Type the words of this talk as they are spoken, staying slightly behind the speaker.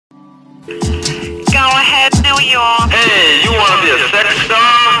Go ahead, New York. Hey, you wanna be a sex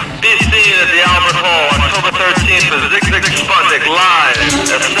star? Be seen at the Albert Hall October 13th for Sigue Sigue Sputnik live,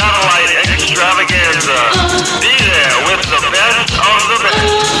 a satellite extravaganza. Be there with the best of the best.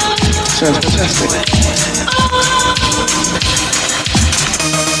 Sounds fantastic.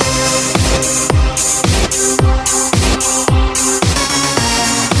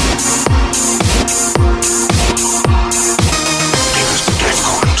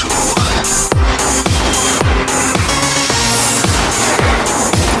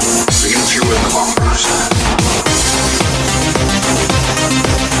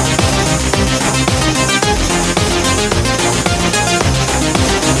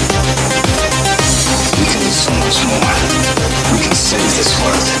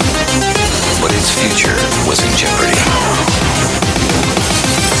 But its future was in jeopardy.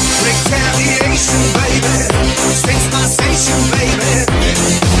 Retaliation, baby. Sensation, baby.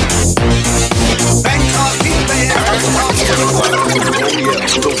 Bangkok,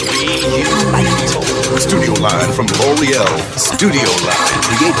 Studio line from L'Oreal. Studio line.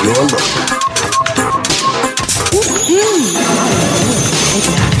 Create your look.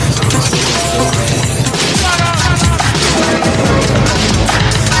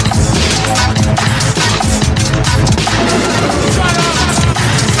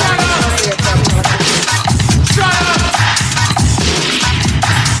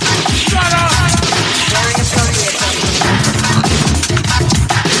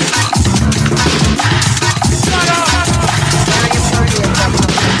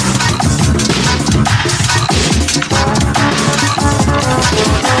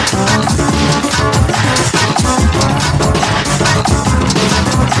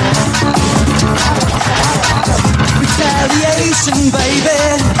 Retaliation, baby.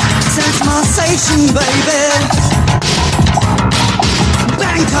 Sensation, baby.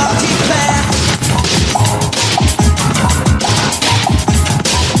 Bangkok, keep back.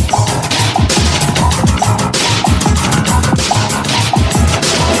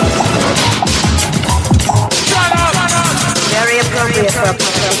 Very appropriate for a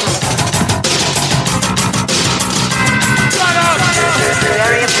public.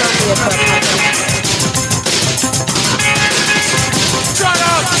 Very appropriate for a public.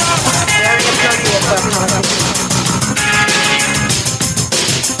 Very appropriate for a public.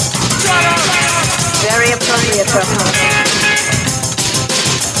 Very appropriate for a public.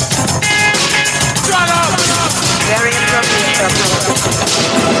 Very appropriate for a public.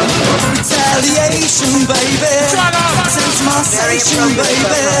 Retaliation, baby. Sensation,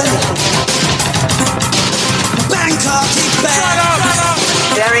 baby. Bangkok, keep back.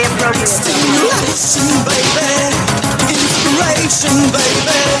 Very appropriate. Stimulation, baby. Inspiration,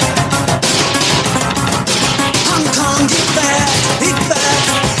 baby. Hong Kong, get back, get back.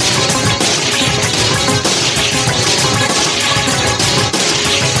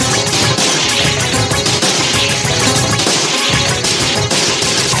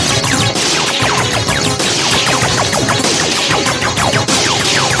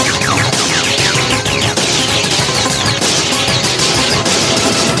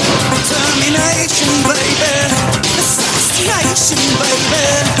 Termination, baby. Assassination, baby.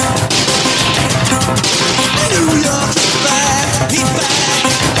 New York, get back, get back.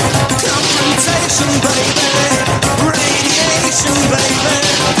 Confrontation, baby. Radiation, baby.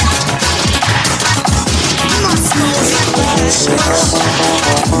 Moscow, get back.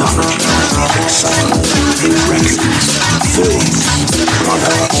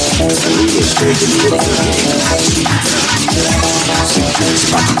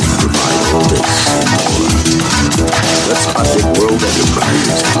 Let's big world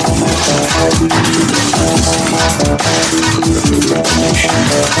enterprises.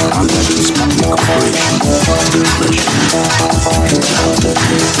 Contact the Sputnik Corporation.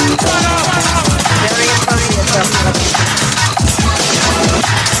 Very appropriate for a public.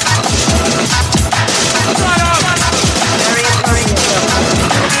 Very appropriate for a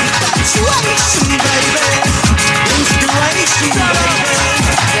public. Situation, baby. Inspiration, baby.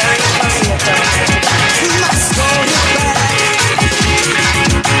 Very appropriate for a public. Moscow, get back.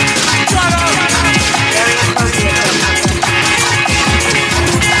 Very appropriate for a public.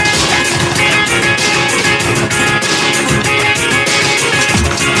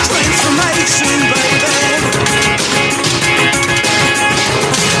 Transformation, baby.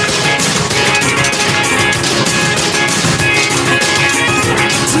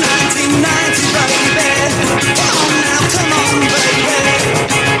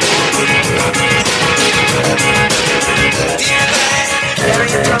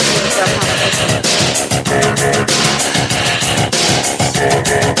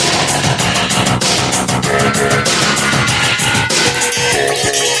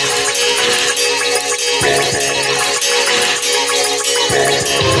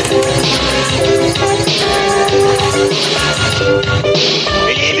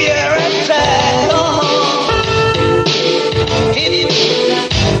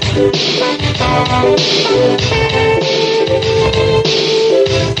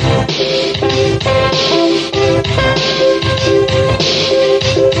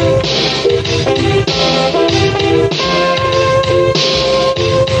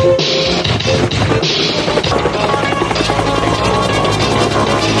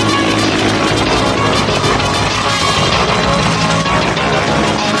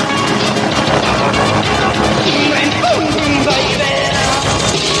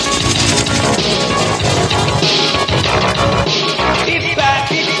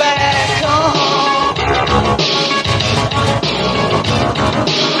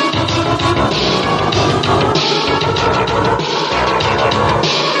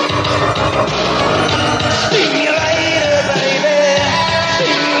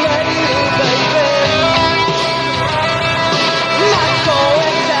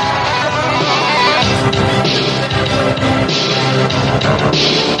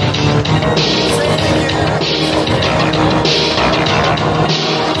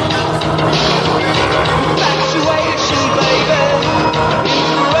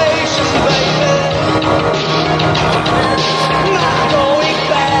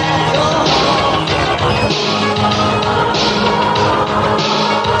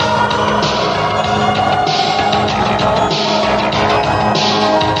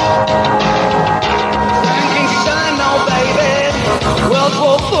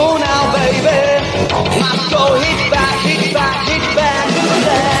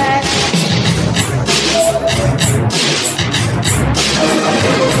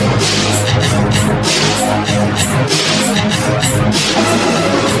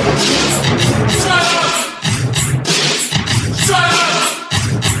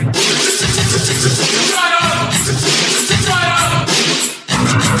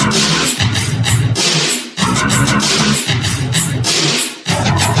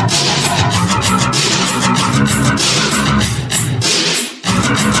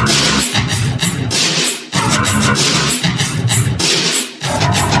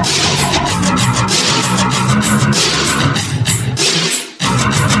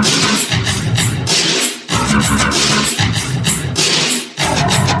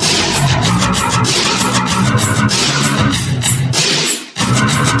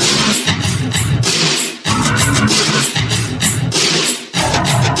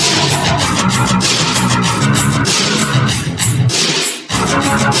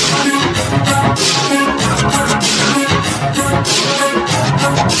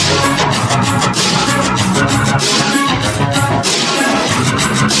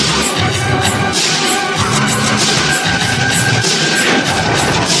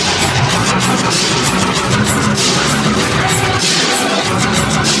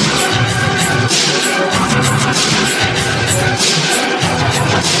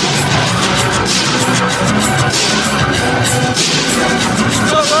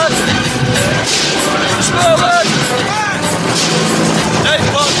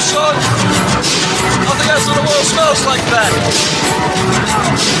 son. Nothing else in the world smells like that.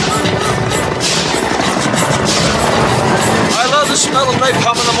 I love the smell of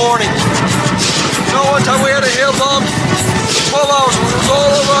napalm in the morning. You know, one time we had a hail bomb. 12 hours when it was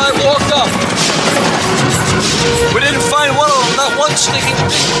all over, I walked up. We didn't find one of them, not one stinking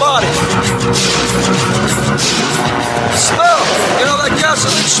big body. Smell, you know that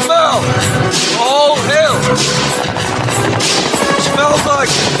gasoline smell. The whole hill. Smells like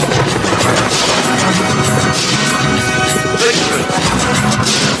victory.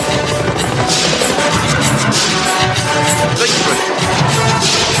 Victory.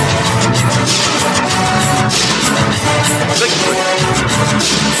 Victory.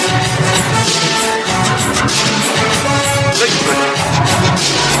 Victory.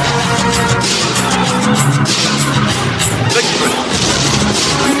 Victory.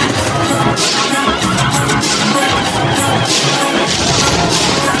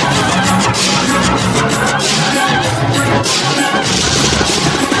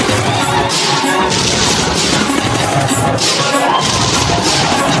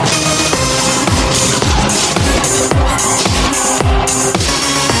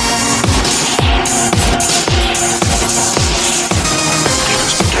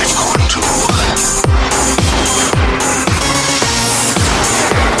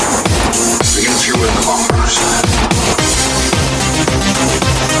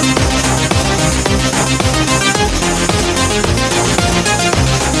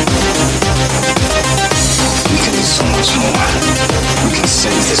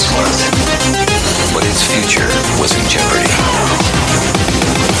 But its future was in jeopardy.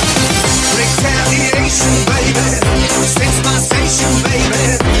 Retaliation, baby. Sensation,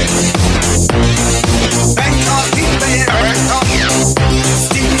 baby. Bangkok, baby.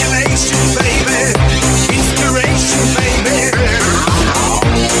 Stimulation, baby. Inspiration, baby.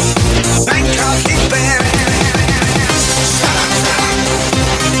 Bangkok, baby.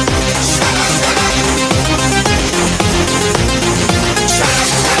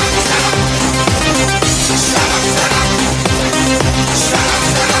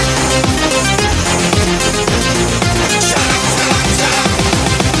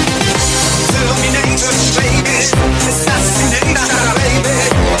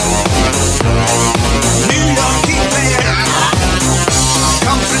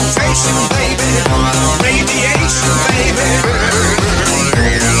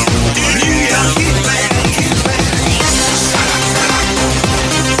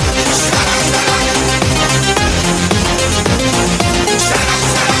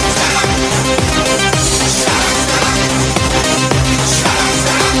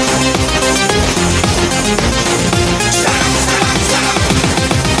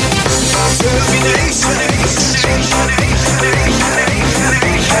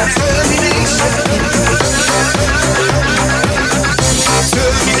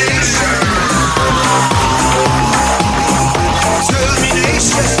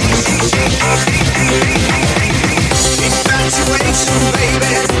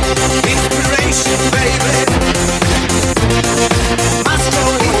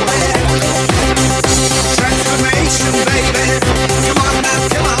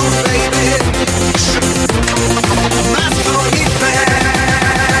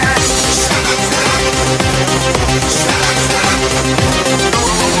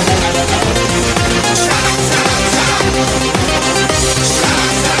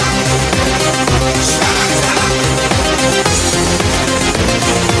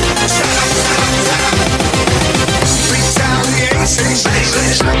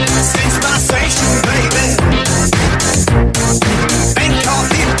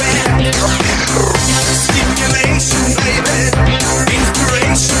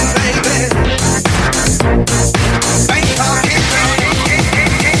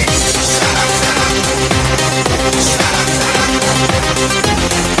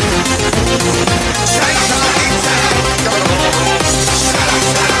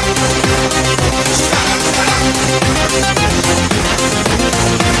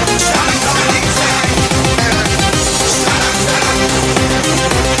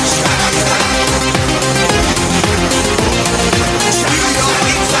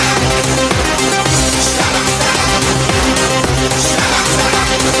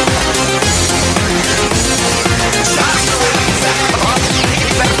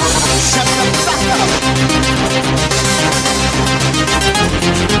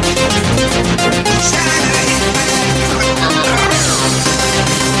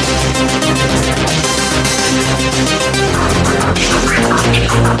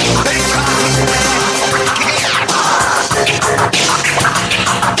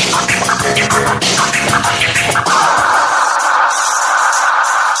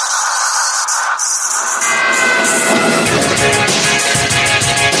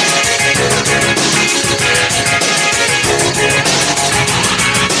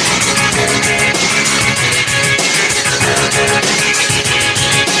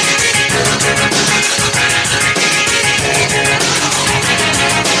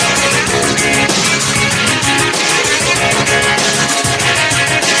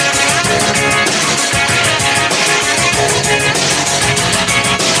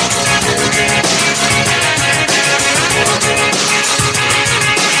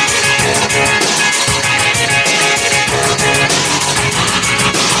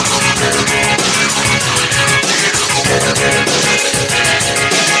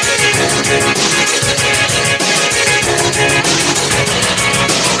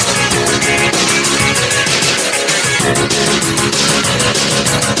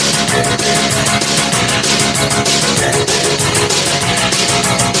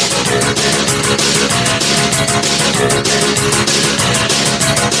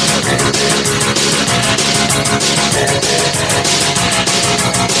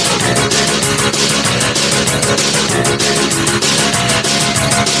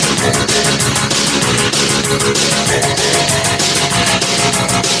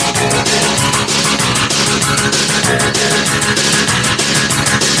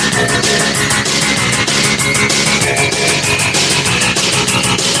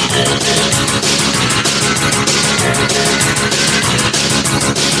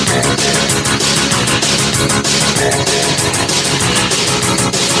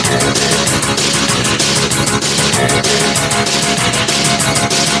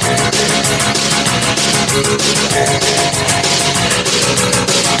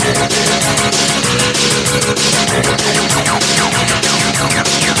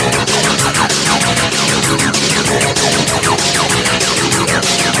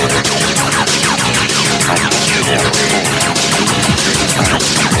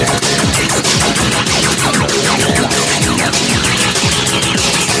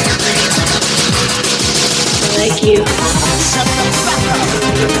 like you. Shut the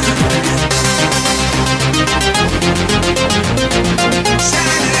fuck up.